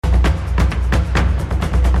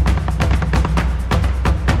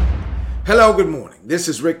Hello, good morning. This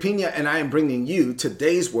is Rick Pina, and I am bringing you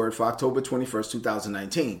today's word for October 21st,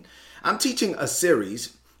 2019. I'm teaching a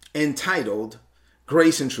series entitled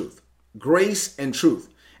Grace and Truth. Grace and Truth.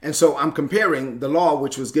 And so I'm comparing the law,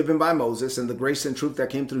 which was given by Moses, and the grace and truth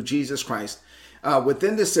that came through Jesus Christ.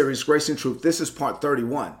 Within this series, Grace and Truth, this is part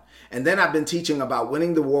 31. And then I've been teaching about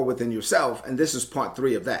winning the war within yourself, and this is part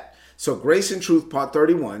 3 of that. So Grace and Truth, part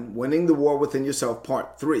 31, winning the war within yourself,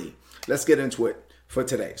 part 3. Let's get into it for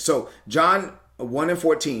today. So John 1 and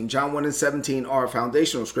 14, John 1 and 17 are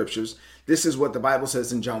foundational scriptures. This is what the Bible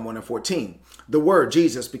says in John 1 and 14. The Word,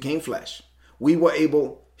 Jesus, became flesh.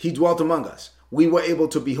 He dwelt among us. We were able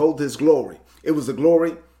to behold his glory. It was the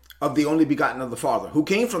glory of the only begotten of the Father, who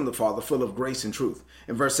came from the Father, full of grace and truth.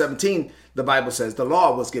 In verse 17, the Bible says the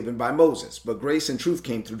law was given by Moses, but grace and truth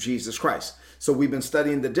came through Jesus Christ. So we've been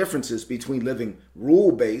studying the differences between living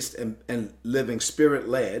rule-based and living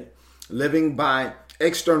spirit-led, living by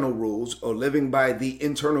external rules, or living by the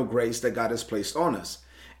internal grace that God has placed on us.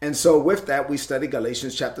 And so with that, we study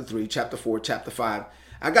Galatians chapter 3, chapter 4, chapter 5.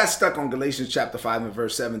 I got stuck on Galatians chapter 5 and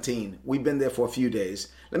verse 17. We've been there for a few days.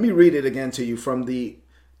 Let me read it again to you from the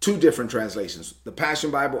two different translations, the Passion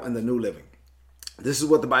Bible and the New Living. This is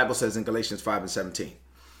what the Bible says in Galatians 5 and 17.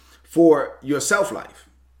 For your self-life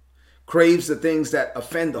craves the things that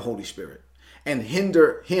offend the Holy Spirit and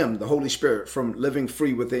hinder him, the Holy Spirit, from living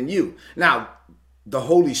free within you. Now, the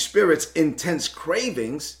Holy Spirit's intense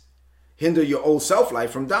cravings hinder your old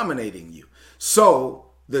self-life from dominating you.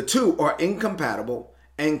 So the two are incompatible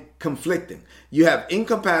and conflicting. You have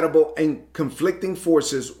incompatible and conflicting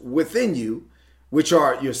forces within you, which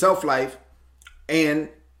are your self-life and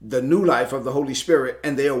the new life of the Holy Spirit,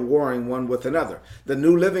 and they are warring one with another. The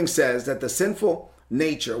New Living says that the sinful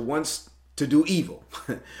nature wants to do evil,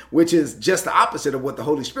 which is just the opposite of what the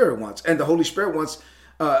Holy Spirit wants. And the Holy Spirit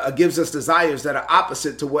gives us desires that are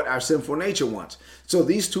opposite to what our sinful nature wants. So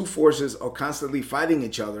these two forces are constantly fighting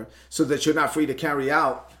each other so that you're not free to carry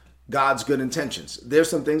out God's good intentions. There's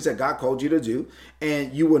some things that God called you to do,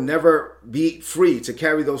 and you will never be free to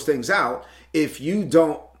carry those things out if you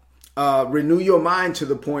don't renew your mind to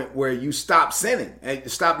the point where you stop sinning and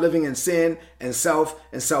stop living in sin and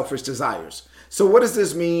selfish desires. So what does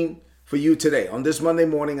this mean for you today on this Monday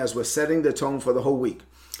morning as we're setting the tone for the whole week?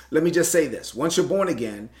 Let me just say this. Once you're born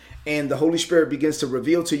again and the Holy Spirit begins to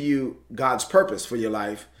reveal to you God's purpose for your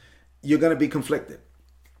life, you're going to be conflicted.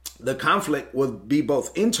 The conflict will be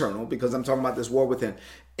both internal, because I'm talking about this war within,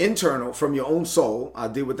 internal from your own soul. I'll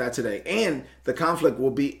deal with that today. And the conflict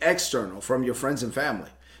will be external from your friends and family.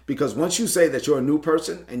 Because once you say that you're a new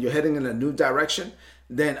person and you're heading in a new direction,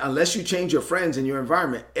 then unless you change your friends and your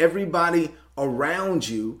environment, everybody around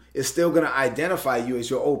you is still going to identify you as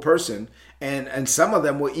your old person. And some of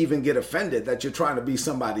them will even get offended that you're trying to be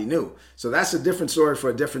somebody new. So that's a different story for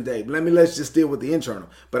a different day. But let's just deal with the internal.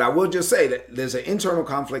 But I will just say that there's an internal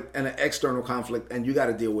conflict and an external conflict, and you got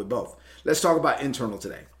to deal with both. Let's talk about internal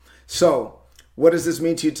today. So what does this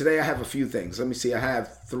mean to you today? I have a few things. Let me see. I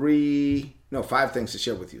have 5 things to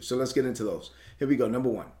share with you. So let's get into those. Here we go. Number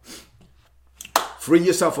 1, free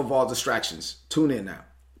yourself of all distractions. Tune in now.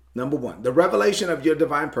 Number 1, the revelation of your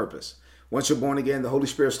divine purpose. Once you're born again, the Holy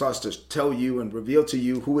Spirit starts to tell you and reveal to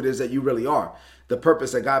you who it is that you really are. The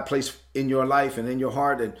purpose that God placed in your life and in your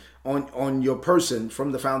heart and on your person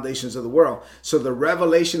from the foundations of the world. So the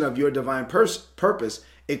revelation of your divine purpose,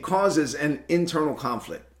 it causes an internal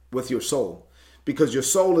conflict with your soul, because your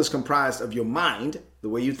soul is comprised of your mind, the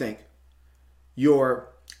way you think,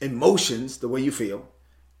 your emotions, the way you feel,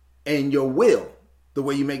 and your will, the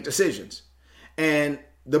way you make decisions. And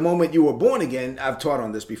the moment you were born again, I've taught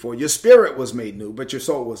on this before, your spirit was made new, but your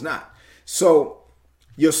soul was not. So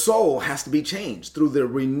your soul has to be changed through the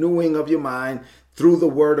renewing of your mind, through the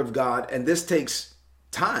word of God. And this takes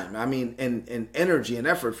time, and energy and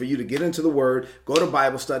effort for you to get into the word, go to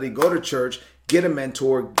Bible study, go to church, get a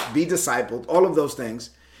mentor, be discipled, all of those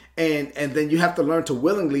things. And then you have to learn to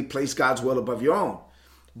willingly place God's will above your own.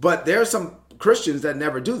 But there are some Christians that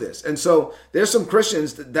never do this. And so there's some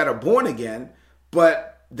Christians that are born again, but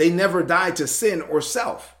they never died to sin or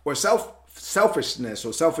selfishness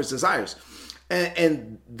or selfish desires.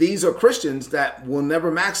 And these are Christians that will never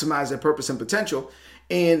maximize their purpose and potential.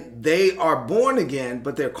 And they are born again,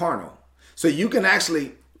 but they're carnal. So you can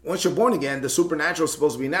actually, once you're born again, the supernatural is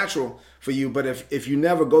supposed to be natural for you. But if you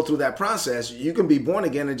never go through that process, you can be born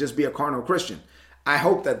again and just be a carnal Christian. I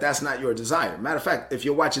hope that that's not your desire. Matter of fact, if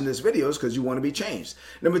you're watching this video, it's because you want to be changed.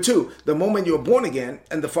 Number 2, the moment you're born again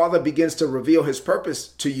and the Father begins to reveal his purpose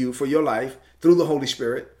to you for your life through the Holy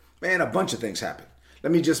Spirit, man, a bunch of things happen.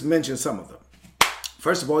 Let me just mention some of them.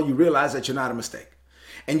 First of all, you realize that you're not a mistake.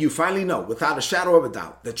 and you finally know without a shadow of a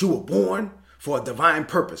doubt that you were born for a divine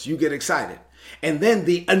purpose. You get excited. And then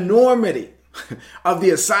the enormity of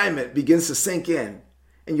the assignment begins to sink in.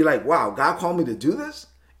 And you're like, wow, God called me to do this?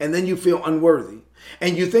 And then you feel unworthy.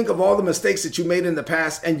 And you think of all the mistakes that you made in the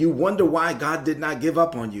past and you wonder why God did not give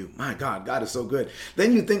up on you. My God, God is so good.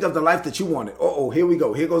 Then you think of the life that you wanted. Oh, here we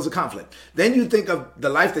go. Here goes the conflict. Then you think of the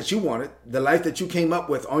life that you wanted, the life that you came up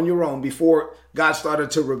with on your own before God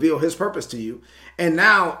started to reveal his purpose to you. And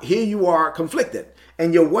now here you are conflicted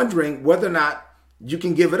and you're wondering whether or not you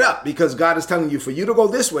can give it up, because God is telling you for you to go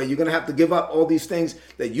this way, you're going to have to give up all these things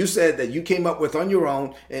that you said that you came up with on your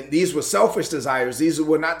own. And these were selfish desires. These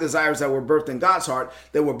were not desires that were birthed in God's heart.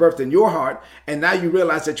 They were birthed in your heart. And now you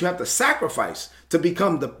realize that you have to sacrifice to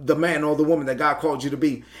become the man or the woman that God called you to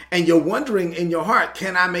be. And you're wondering in your heart,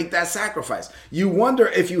 can I make that sacrifice? You wonder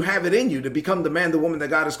if you have it in you to become the man, the woman that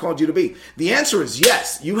God has called you to be. The answer is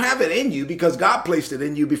yes. You have it in you because God placed it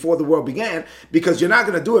in you before the world began, because you're not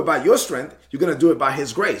going to do it by your strength. You're going to do it by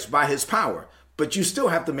his grace, by his power. But you still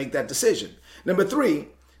have to make that decision. Number 3,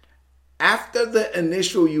 after the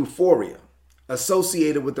initial euphoria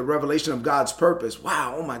associated with the revelation of God's purpose,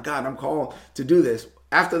 wow, oh my God, I'm called to do this.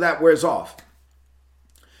 After that wears off,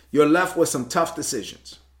 you're left with some tough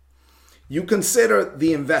decisions. You consider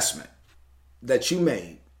the investment that you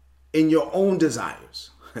made in your own desires,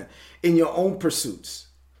 in your own pursuits.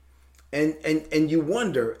 And you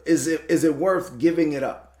wonder, is it worth giving it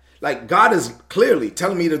up? Like, God is clearly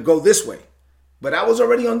telling me to go this way, but I was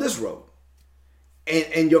already on this road.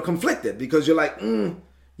 And you're conflicted because you're like,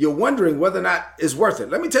 you're wondering whether or not it's worth it.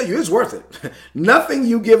 Let me tell you, it's worth it. Nothing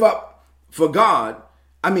you give up for God,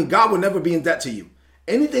 God will never be in debt to you.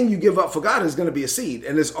 Anything you give up for God is going to be a seed,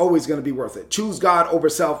 and it's always going to be worth it. Choose God over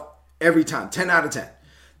self every time, 10 out of 10.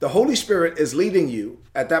 The Holy Spirit is leading you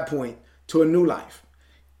at that point to a new life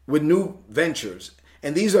with new ventures.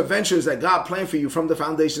 And these are ventures that God planned for you from the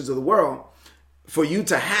foundations of the world for you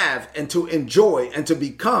to have and to enjoy and to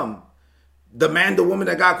become the man, the woman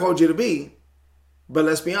that God called you to be. But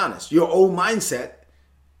let's be honest, your old mindset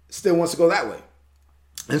still wants to go that way.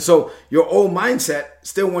 And so your old mindset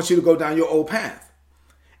still wants you to go down your old path.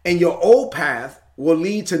 And your old path will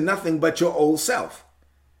lead to nothing but your old self.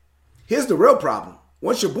 Here's the real problem.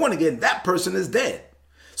 Once you're born again, that person is dead.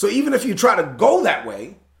 So even if you try to go that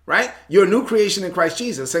way, right? You're a new creation in Christ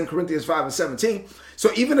Jesus, 2 Corinthians 5:17. So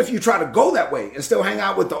even if you try to go that way and still hang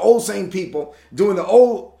out with the old same people, doing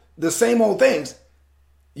the same old things,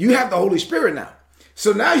 you have the Holy Spirit now.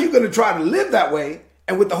 So now you're going to try to live that way.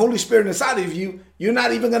 And with the Holy Spirit inside of you, you're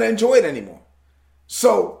not even going to enjoy it anymore.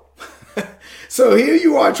 So here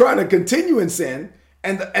you are trying to continue in sin.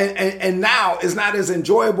 And now it's not as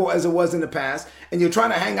enjoyable as it was in the past. And you're trying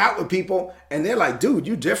to hang out with people and they're like, dude,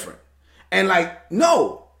 you different. And like,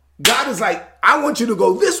 no, God is like, I want you to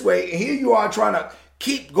go this way. And here you are trying to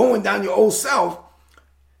keep going down your old self.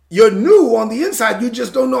 You're new on the inside. You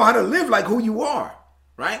just don't know how to live like who you are,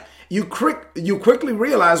 right? You quickly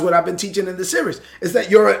realize what I've been teaching in this series is that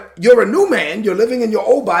you're a new man. You're living in your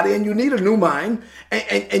old body and you need a new mind.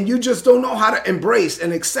 And you just don't know how to embrace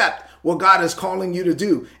and accept what God is calling you to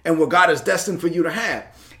do and what God is destined for you to have.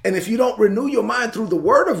 And if you don't renew your mind through the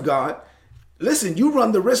word of God, listen, you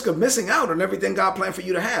run the risk of missing out on everything God planned for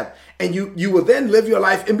you to have. And you will then live your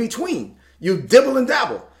life in between. You dibble and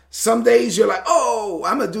dabble. Some days you're like, oh,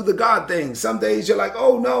 I'm going to do the God thing. Some days you're like,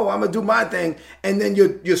 oh, no, I'm going to do my thing. And then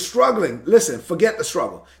you're struggling. Listen, forget the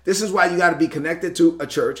struggle. This is why you got to be connected to a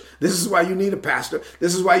church. This is why you need a pastor.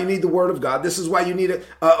 This is why you need the word of God. This is why you need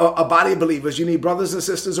a body of believers. You need brothers and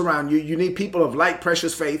sisters around you. You need people of like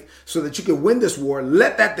precious faith so that you can win this war.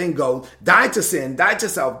 Let that thing go. Die to sin. Die to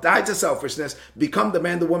self. Die to selfishness. Become the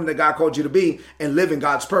man, the woman that God called you to be and live in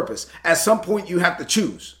God's purpose. At some point, you have to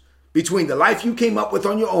choose between the life you came up with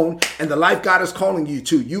on your own and the life God is calling you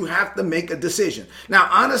to. You have to make a decision. Now,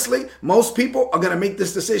 honestly, most people are going to make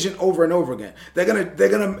this decision over and over again. They're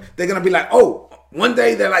going to be like, oh, one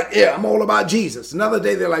day they're like, yeah, I'm all about Jesus. Another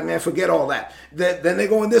day they're like, man, forget all that. Then they're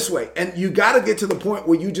going this way. And you got to get to the point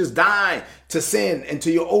where you just die to sin and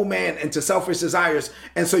to your old man and to selfish desires.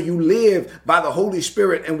 And so you live by the Holy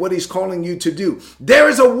Spirit and what he's calling you to do. There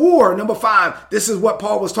is a war. Number 5, this is what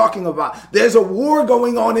Paul was talking about. There's a war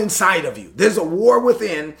going on inside of you. There's a war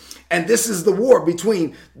within. And this is the war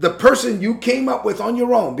between the person you came up with on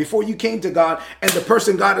your own before you came to God and the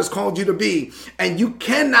person God has called you to be. And you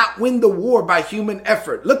cannot win the war by human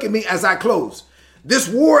effort. Look at me as I close. This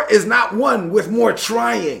war is not won with more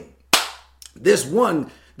trying. This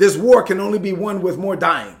war can only be won with more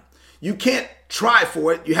dying. You can't try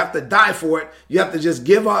for it. You have to die for it. You have to just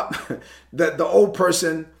give up the old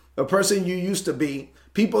person, the person you used to be.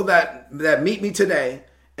 People that meet me today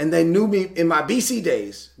and they knew me in my BC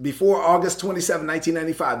days, before August 27,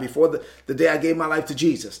 1995, before the day I gave my life to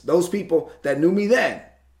Jesus. Those people that knew me then,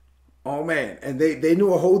 oh man, and they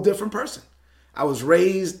knew a whole different person. I was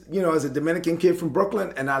raised, as a Dominican kid from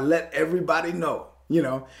Brooklyn, and I let everybody know,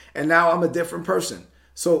 and now I'm a different person.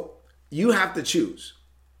 So you have to choose.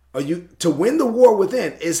 To win the war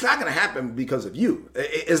within. It's not going to happen because of you.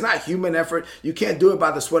 It's not human effort. You can't do it by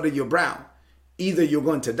the sweat of your brow. Either you're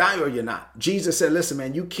going to die or you're not. Jesus said, listen,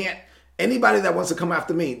 man, you can't, anybody that wants to come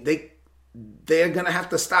after me, they're going to have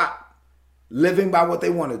to stop living by what they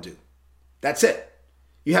want to do. That's it.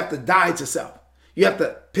 You have to die to self. You have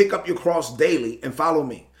to pick up your cross daily and follow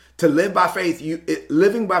me. To live by faith,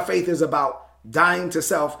 living by faith is about dying to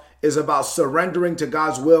self, is about surrendering to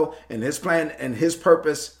God's will and his plan and his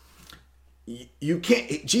purpose. You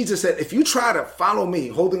can't, Jesus said, if you try to follow me,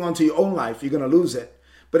 holding on to your own life, you're going to lose it.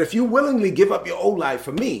 But if you willingly give up your old life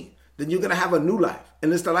for me, then you're going to have a new life.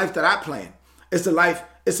 And it's the life that I plan. It's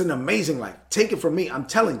an amazing life. Take it from me. I'm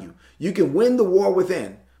telling you, you can win the war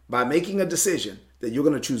within by making a decision that you're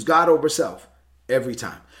going to choose God over self every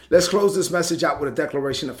time. Let's close this message out with a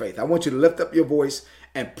declaration of faith. I want you to lift up your voice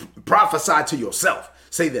and prophesy to yourself.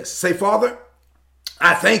 Say this. Say, Father,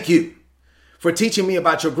 I thank you for teaching me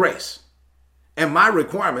about your grace and my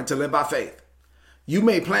requirement to live by faith. You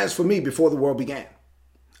made plans for me before the world began.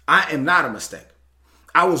 I am not a mistake.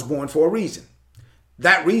 I was born for a reason.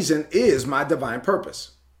 That reason is my divine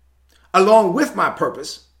purpose. Along with my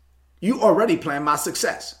purpose, you already planned my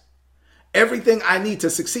success. Everything I need to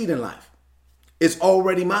succeed in life is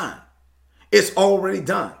already mine. It's already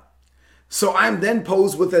done. So I'm then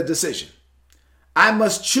posed with a decision. I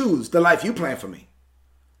must choose the life you plan for me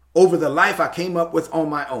over the life I came up with on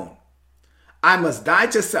my own. I must die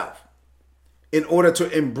to self in order to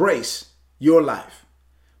embrace your life.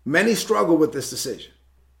 Many struggle with this decision.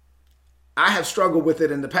 I have struggled with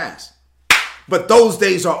it in the past, but those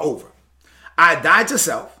days are over. I die to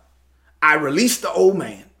self. I release the old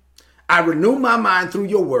man. I renew my mind through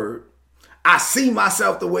your word. I see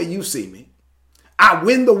myself the way you see me. I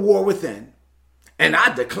win the war within, and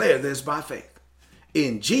I declare this by faith.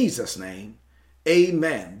 In Jesus' name,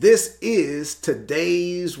 amen. This is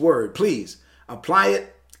today's word. Please apply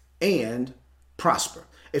it and prosper.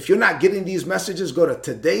 If you're not getting these messages, go to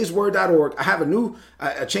todaysword.org. I have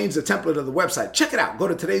I changed the template of the website. Check it out. Go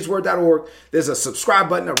to todaysword.org. There's a subscribe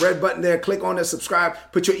button, a red button there. Click on it, subscribe,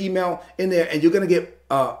 put your email in there, and you're going to get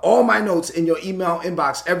all my notes in your email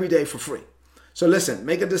inbox every day for free. So listen,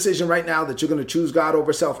 make a decision right now that you're going to choose God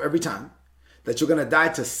over self every time, that you're going to die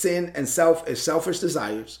to sin and selfish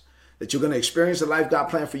desires, that you're going to experience the life God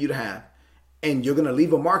planned for you to have, and you're going to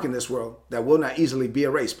leave a mark in this world that will not easily be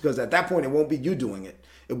erased, because at that point, it won't be you doing it.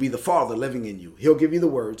 It'll be the Father living in you. He'll give you the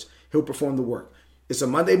words. He'll perform the work. It's a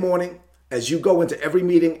Monday morning. As you go into every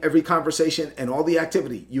meeting, every conversation, and all the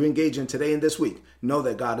activity you engage in today and this week, know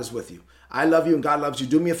that God is with you. I love you and God loves you.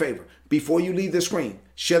 Do me a favor. Before you leave the screen,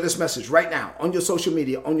 share this message right now on your social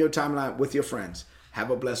media, on your timeline with your friends. Have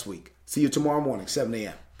a blessed week. See you tomorrow morning, 7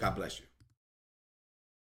 a.m. God bless you.